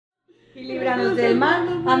Y líbranos del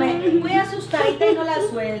mal. Amén. Muy asustadita y no la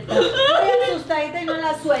suelta. Muy asustadita y no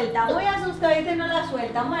la suelta. Muy asustadita y no la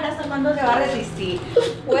suelta. Vamos a ver hasta cuándo se va a resistir.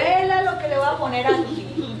 Huela lo que le voy a poner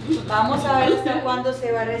aquí. Vamos a ver hasta cuándo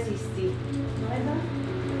se va a resistir.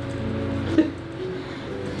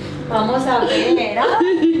 Vamos a ver. ¿Ah?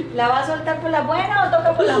 ¿La va a soltar por la buena o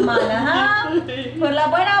toca por la mala? ¿Ah? ¿Por la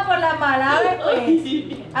buena o por la mala? A ver pues.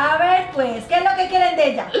 A ver pues. ¿Qué es lo que quieren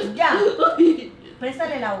de ella? Ya.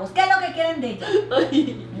 Préstale la voz. ¿Qué es lo que quieren de ella?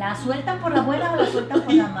 ¿La sueltan por la buena o la sueltan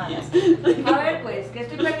por las malas? A ver pues, que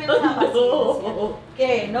estoy perdiendo la paciencia.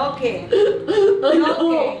 ¿Qué? ¿No qué? ¿No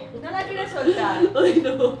qué? ¿No la quiere soltar?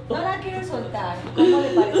 ¿No la quiere soltar? ¿Cómo le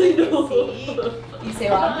parece que sí? Y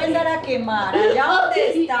se va a empezar a quemar. Allá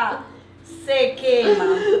donde está, se quema.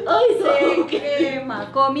 Se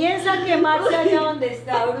quema. Comienza a quemarse allá donde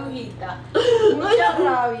está, brujita. Mucha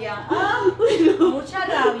rabia. ¿Ah? Mucha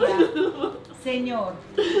rabia. Señor,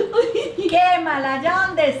 quémala allá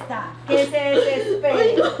donde está, que se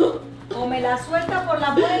desespere. O me la suelta por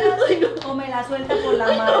las buenas o me la suelta por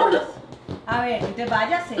las malas. A ver, entonces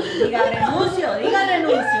váyase, diga renuncio, diga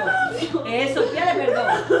renuncio. Eso, pídale perdón,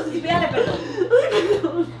 pídale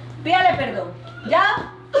perdón. Pídale perdón.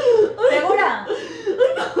 ¿Ya? ¿Segura?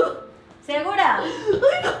 ¿Segura?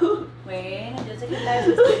 Bueno, yo sé que está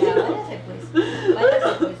desesperada. Váyase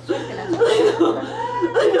pues, suéltela.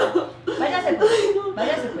 Váyase pues,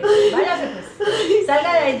 váyase pues, váyase pues.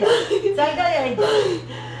 Salga de ella, salga de ella.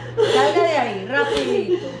 Salga de ahí,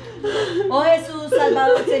 rapidito. Oh Jesús,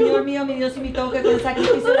 Salvador, Señor mío, mi Dios y mi todo, que con el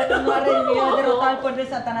sacrificio de la cruz no ha redimido, has derrotado al poder de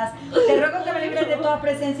Satanás. Te ruego que me libres de toda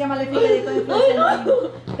presencia maléfica y de toda influencia maligna.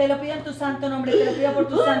 Te lo pido en tu santo nombre, te lo pido por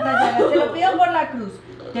tus santas llagas, te lo pido por la cruz.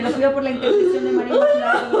 Te lo pido por la intercesión de María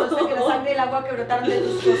Inmaculada, Dolorosa, que la sangre y el agua que brotaron de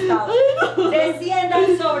tus costados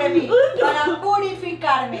desciendan sobre mí para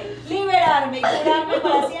purificarme, liberarme y curarme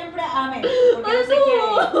para siempre. Amén. Porque no se quiere.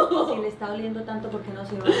 Si le está doliendo tanto, ¿por qué no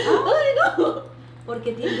se va?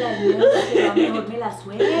 Porque tiembla el miedo, se va, mejor me la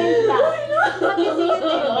suelta. ¿Para qué sigue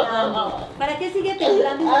temblando? ¿Para qué sigue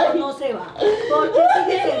temblando y mejor no se va? ¿Por qué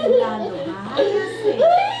sigue temblando? Váyase.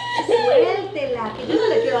 Suéltela, que yo no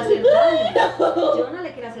le quiero hacer daño. Yo no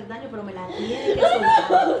le quiero hacer daño, pero me la tiene que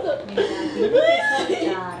soltar. Me la tiene que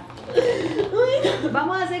soltar.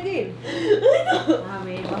 Vamos a seguir. A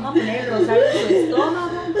ver, vamos a poner el rosario en su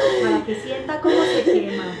estómago para que sienta cómo se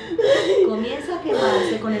quema. Comienza a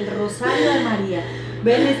quemarse con el rosario de María.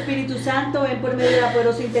 Ven Espíritu Santo, ven por medio de la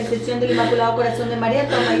poderosa intercesión del Inmaculado Corazón de María,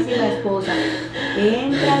 tu amadísima esposa.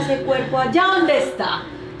 Entra a ese cuerpo allá donde está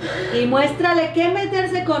y muéstrale que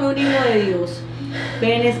meterse con un hijo de Dios.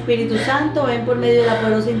 Ven Espíritu Santo, ven por medio de la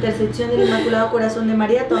poderosa intercesión del Inmaculado Corazón de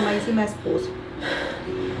María, tu amadísima esposa.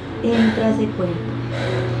 Entra a ese cuerpo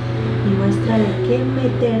y muéstrale que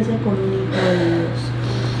meterse con un hijo de Dios.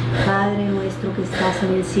 Padre nuestro que estás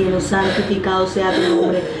en el cielo, santificado sea tu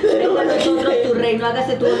nombre. Venga a nosotros tu reino,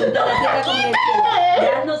 hágase tu voluntad en la tierra como en el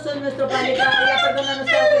cielo. Danos hoy nuestro pan de cada día, perdona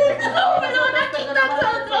nuestras ofensas, perdonamos a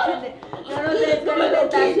nuestros ofensores. No nos dejes caer en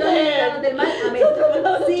tentación, líbranos del mal. Amén.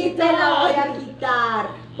 Sí te la voy a quitar,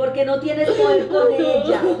 porque no tienes poder con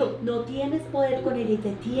ella. No tienes poder con ella y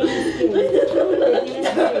te tienes que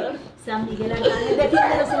ir. San Miguel Arcángel,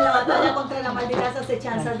 defiéndenos en la batalla contra las malditas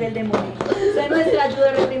acechanzas del demonio. Sé nuestra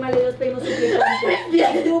ayuda, reprímale Dios, pedimos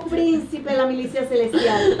suplicante. Tu príncipe, la milicia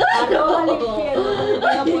celestial, arroja al infierno donde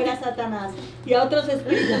tenga fuera Satanás y a otros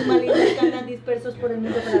espíritus malignos que andan dispersos por el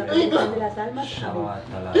mundo para la redención de las almas.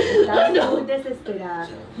 Estás muy desesperada,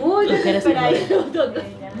 muy desesperadita,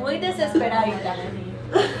 muy desesperadita.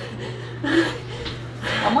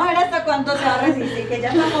 Vamos a ver hasta cuánto se va a resistir, que ya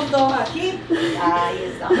estamos todos aquí.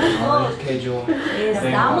 Ahí estamos todos.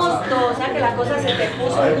 Estamos todos, o sea que la cosa se te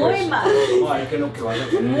puso muy mal. Ay, que lo que vaya.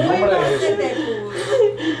 Muy mal se te puso.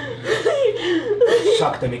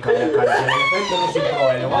 Sacte mi cara, no sin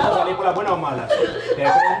problema. Vamos a salir por las buenas o malas. Te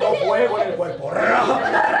prendo fuego en el cuerpo.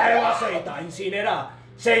 Reba aceita, incinera.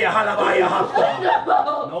 Sella jala vaya hapta.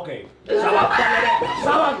 No que.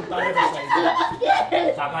 Sabanta rebeta.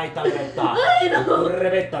 Saca esta rebeta. Tu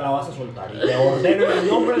rebeta la vas a soltar. Y te ordeno en el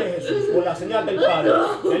nombre de Jesús, por la señal del Padre,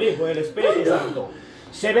 del Hijo y del Espíritu Santo.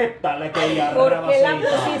 Se veta la que ella ¿por qué la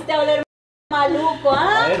pusiste a oler maluco,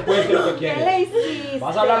 ah? A ver, pues, ¿qué es lo que quieres? ¿Qué le hiciste?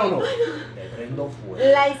 ¿Vas a hablar o no? Te prendo fuego.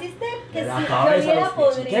 La hiciste que si que oliera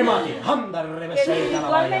podrido. Quémate, anda, reveseta la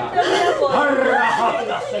igualmente oliera podrido.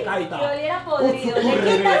 Que oliera podrido. Le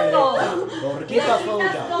quitas todo. Le quitas todo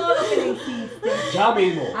ya. Todo lo que le hiciste. Ya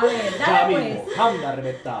mismo. A ver, ya dale mismo. pues. Anda,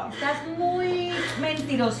 reveta. Estás muy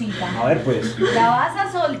mentirosita. A ver pues. La vas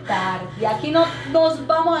a soltar. Y aquí no nos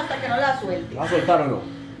vamos hasta que no la sueltes. ¿La vas a soltar o no?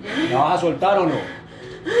 ¿La vas a soltar o no?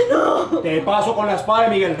 No. Te paso con la espada de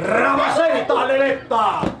Miguel. ¡Rabaceta,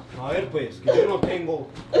 liberta! A ver, pues, que yo no tengo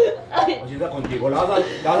cosita contigo. ¿La vas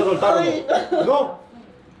a soltar o no? ¿No?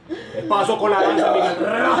 Te paso con la lanza, Miguel.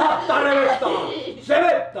 ¡Rabaceta, liberta!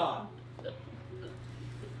 ¡Selecta!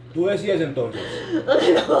 Tú decides entonces.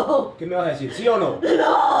 No. ¿Qué me vas a decir? ¿Sí o no?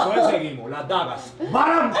 No. Entonces seguimos. Las dagas.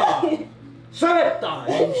 ¡Barampa! ¡Selecta!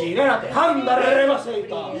 ¡Incinérate! ¡Anda,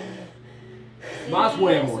 rebaceta! Más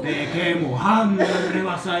fuego. Te quemo. ¡Anda,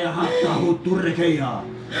 rebasaya! ¡Hasta juturrequeya!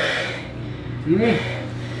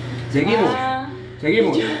 Seguimos.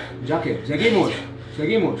 Seguimos. Ya que. Seguimos.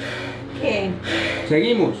 Seguimos. ¿Qué?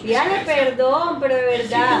 Seguimos. Dígale perdón, pero de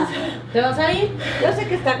verdad. ¿Te vas a ir? Yo sé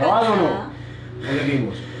que está cansada. ¿Vas o no? No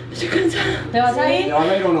seguimos. Estoy cansada. ¿Te vas a ir? ¿Te vas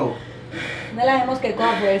a ir o no? No la dejemos que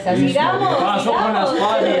coja fuerza. Sigamos. Paso con las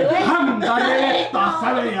padres. ¡Anda, ¡Esta!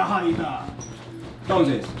 ¡Sale ya, Javita!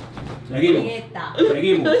 Entonces, seguimos. Quieta.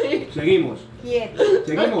 Seguimos. Seguimos. Quieta.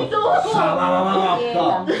 Seguimos.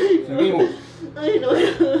 Seguimos.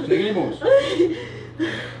 Seguimos.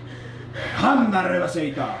 ¡Anda,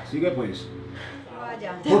 rebaseita! Sigue pues.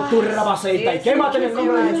 Juturra baseita y quémate en el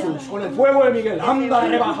nombre de Jesús con el fuego de Miguel. Anda,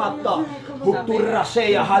 rebajata. Juturra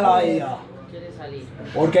seya, jala ella.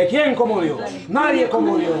 Porque ¿quién como Dios? Nadie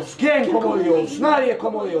como Dios. ¿Quién como Dios? Nadie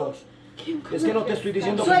como Dios. Es que no te estoy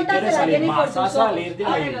diciendo que si quieres salir, vas a salir de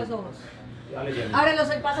ahí. Abre los ojos. Abre los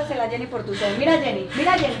ojos y pásasela a Jenny por tus ojos. Mira Jenny,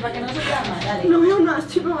 para que no sufra más, dale. No veo nada,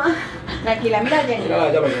 estoy mamá. Tranquila, mira Jenny. Ya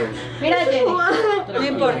veremos. Mira Jenny. No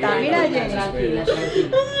importa, mira Jenny. Tranquila,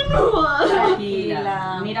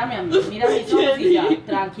 tranquila. Mírame a mí, mira mis ojos y ya.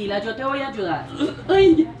 Tranquila, yo te voy a ayudar.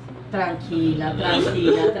 Tranquila,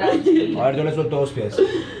 tranquila, tranquila. A ver, yo le suelto dos pies.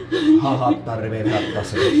 Jajata, revejata,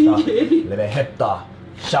 selecta, levejeta.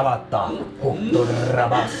 Shabata,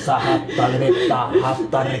 Rabasa, Hatta, Lebeta,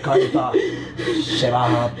 Hatta, Recaita,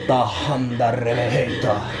 Shebata, Handa,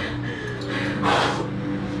 Revejeta.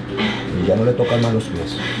 Y ya no le tocan más los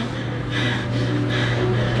pies.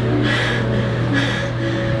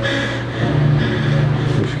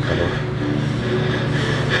 Uf, qué calor.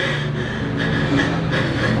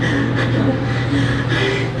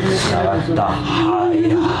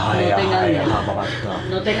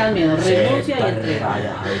 No tengas miedo, renuncia y entrega.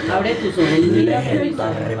 Abre tus ojos, mira mis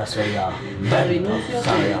ojos.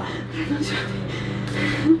 Renuncia.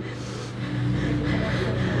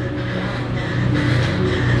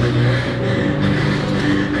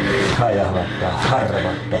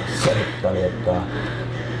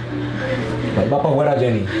 Ahí va para afuera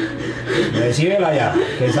Jenny. Recíbela ya,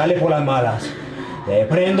 que sale por las malas. Te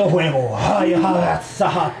prendo fuego. Ay,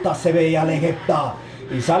 hasta se veía legenda.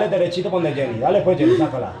 Y sale derechito por donde Jenny. Dale pues Jenny,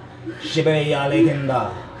 sácala. Se veía legenda.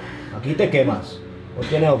 Aquí te quemas. No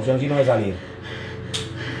tienes opción sino de salir.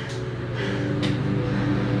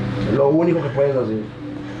 Es lo único que puedes hacer.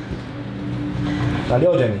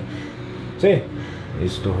 ¿Salió Jenny? Sí.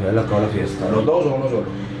 Listo, ya le acabó la fiesta. ¿Los dos o uno solo?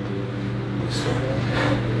 Listo.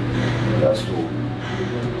 Ya estuvo.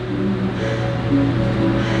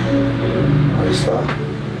 Ahí está. Se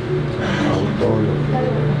acabó todo.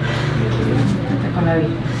 Con la vida.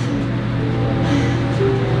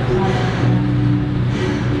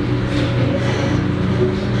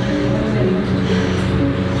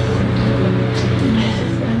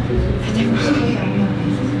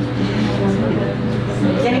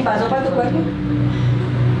 Jenny, ¿paso para tu cuerpo?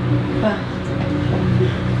 Va.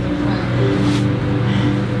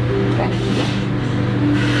 Tranquila.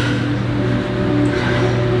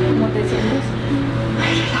 ¿Cómo te sientes?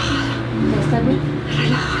 Relajada. ¿Ya estás bien?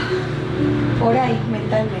 Relajada. Ora ahí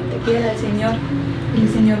mentalmente, pídele al Señor, dile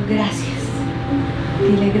Señor, gracias.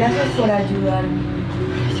 Dile gracias por ayudarme.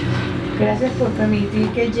 Gracias por permitir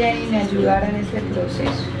que Jenny me ayudara en este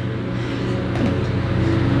proceso.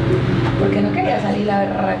 Porque no quería salir la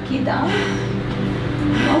berraquita.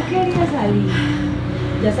 No quería salir.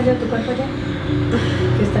 ¿Ya salió tu cuerpo ya?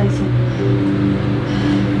 ¿Qué está diciendo?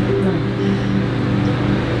 No.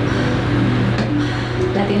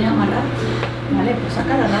 ¿La tiene amarrada? Vale, pues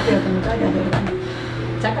sácala rápido, que no te vayas de verdad.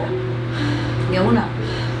 Sácala. De una.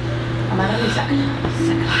 Amárrala y sácala.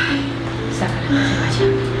 Sácala. Sácala,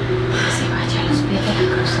 que se vaya a los pies de la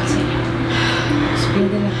cruz al Señor. Los pies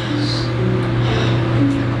de la cruz.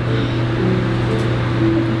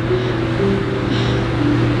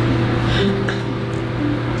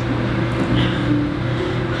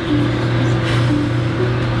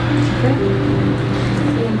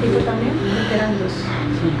 ¿Y un tipo también? Eran dos.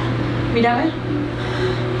 Sí. Mírame.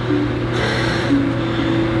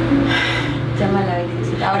 Llama a la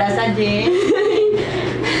virgencita. Abraza a Jenny.